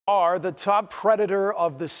Are the top predator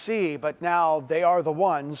of the sea, but now they are the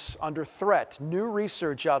ones under threat. New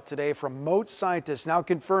research out today from MOTE scientists now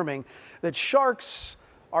confirming that sharks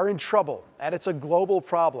are in trouble, and it's a global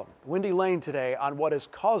problem. Wendy Lane today on what is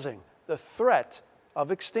causing the threat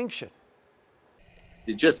of extinction.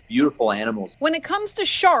 They're just beautiful animals. When it comes to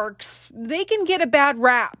sharks, they can get a bad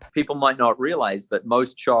rap. People might not realize, but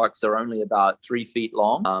most sharks are only about 3 feet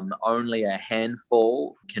long. Only a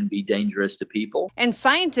handful can be dangerous to people. And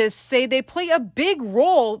scientists say they play a big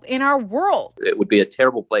role in our world. It would be a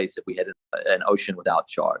terrible place if we had an ocean without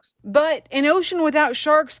sharks. But an ocean without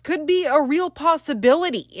sharks could be a real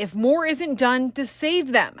possibility if more isn't done to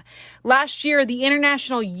save them. Last year, the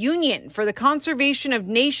International Union for the Conservation of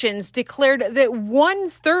Nations declared that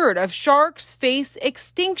 1/3 of sharks face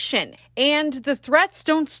extinction. And the threats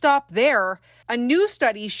don't stop there. A new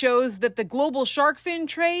study shows that the global shark fin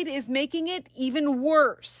trade is making it even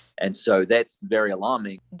worse. And so that's very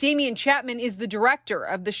alarming. Damian Chapman is the director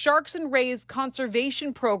of the Sharks and Rays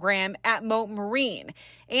Conservation Program at MOTE Marine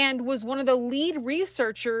and was one of the lead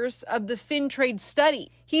researchers of the fin trade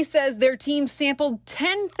study. He says their team sampled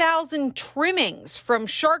 10,000 trimmings from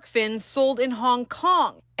shark fins sold in Hong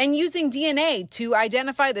Kong. And using DNA to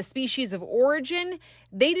identify the species of origin,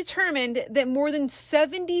 they determined that more than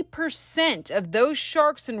 70% of those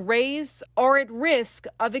sharks and rays are at risk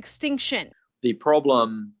of extinction. The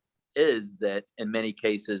problem is that in many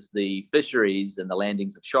cases, the fisheries and the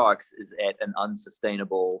landings of sharks is at an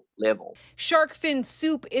unsustainable level. Shark fin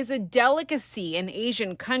soup is a delicacy in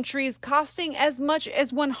Asian countries, costing as much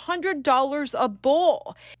as $100 a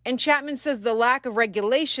bowl. And Chapman says the lack of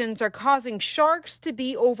regulations are causing sharks to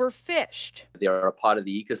be overfished. They are a part of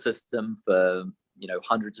the ecosystem for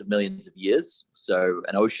hundreds of millions of years. So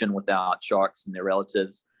an ocean without sharks and their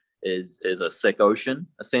relatives is a sick ocean,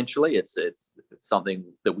 essentially. It's something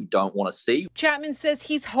that we don't want to see. Chapman says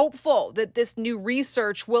he's hopeful that this new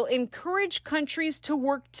research will encourage countries to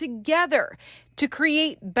work together to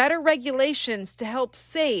create better regulations to help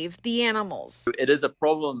save the animals. It is a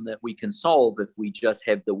problem that we can solve if we just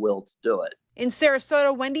have the will to do it. In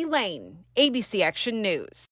Sarasota, Wendy Lane, ABC Action News.